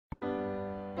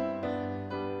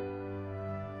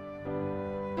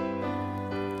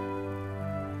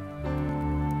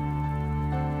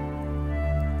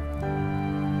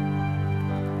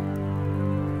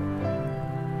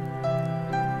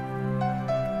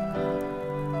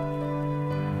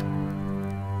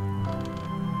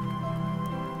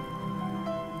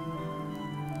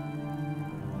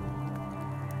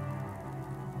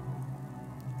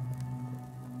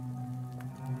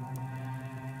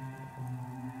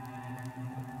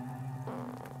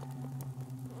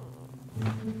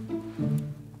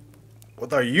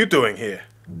What are you doing here?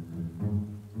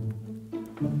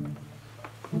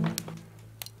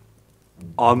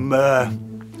 I'm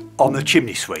the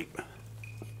chimney sweep.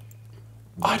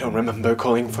 I don't remember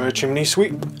calling for a chimney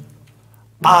sweep.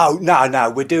 Oh,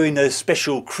 no, we're doing a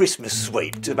special Christmas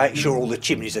sweep to make sure all the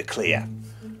chimneys are clear.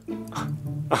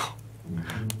 Oh,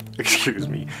 excuse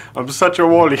me, I'm such a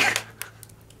wally.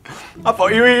 I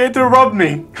thought you were here to rob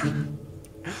me.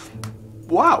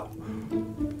 Wow,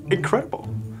 incredible.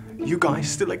 You guys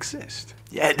still exist.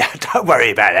 Yeah, no, don't worry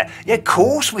about that. Yeah, of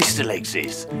course we still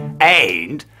exist.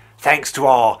 And thanks to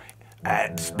our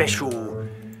special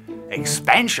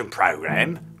expansion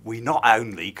program, we not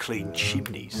only clean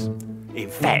chimneys. In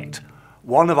fact,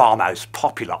 one of our most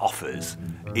popular offers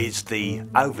is the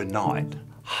overnight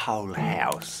whole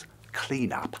house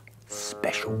clean-up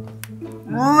special.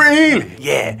 Really?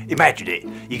 Yeah, imagine it.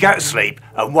 You go to sleep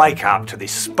and wake up to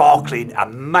this sparkling,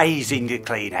 amazingly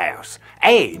clean house.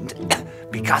 And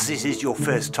because this is your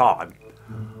first time,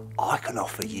 I can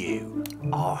offer you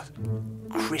our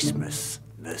Christmas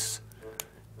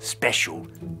special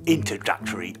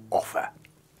introductory offer.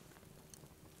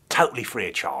 Totally free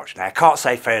of charge. Now, I can't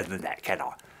say further than that, can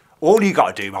I? All you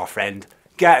got to do, my friend,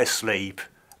 go to sleep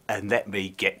and let me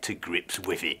get to grips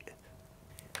with it.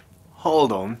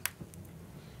 Hold on.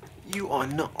 You are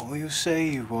not who you say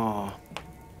you are.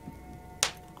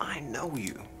 I know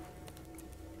you.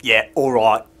 Yeah, all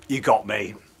right, you got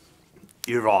me.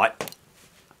 You're right.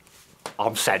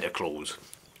 I'm Santa Claus.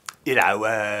 You know,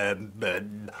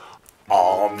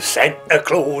 I'm Santa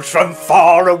Claus from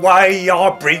far away. I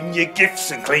bring you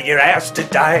gifts and clean your house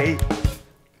today.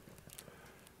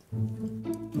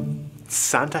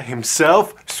 Santa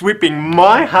himself sweeping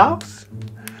my house?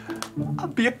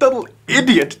 I'd be a total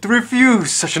idiot to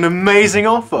refuse such an amazing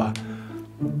offer.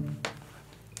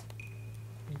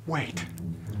 Wait.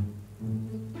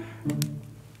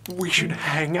 We should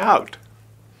hang out.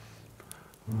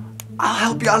 I'll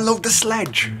help you unload the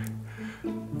sledge.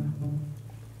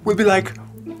 We'll be like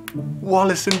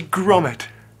Wallace and Gromit.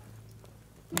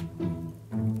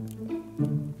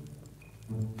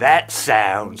 That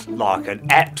sounds like an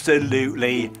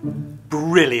absolutely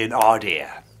brilliant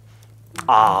idea.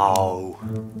 Oh,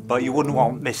 but you wouldn't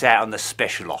want to miss out on the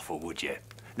special offer, would you?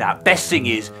 Now, best thing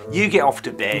is, you get off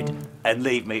to bed and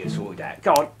leave me to sort it out.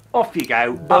 Go on, off you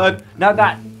go. But...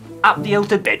 up the hill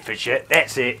to Bedfordshire,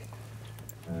 that's it.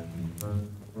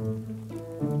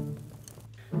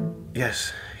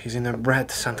 Yes, he's in a red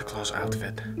Santa Claus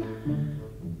outfit.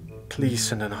 Please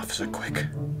send an officer quick.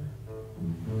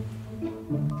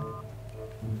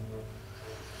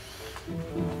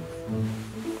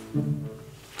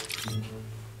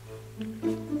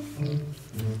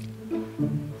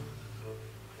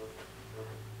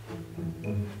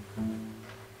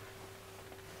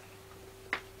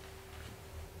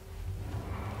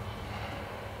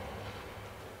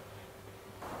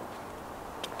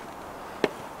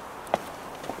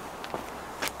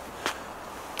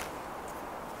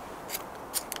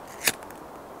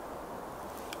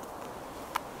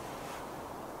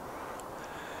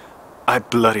 I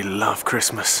bloody love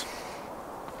Christmas.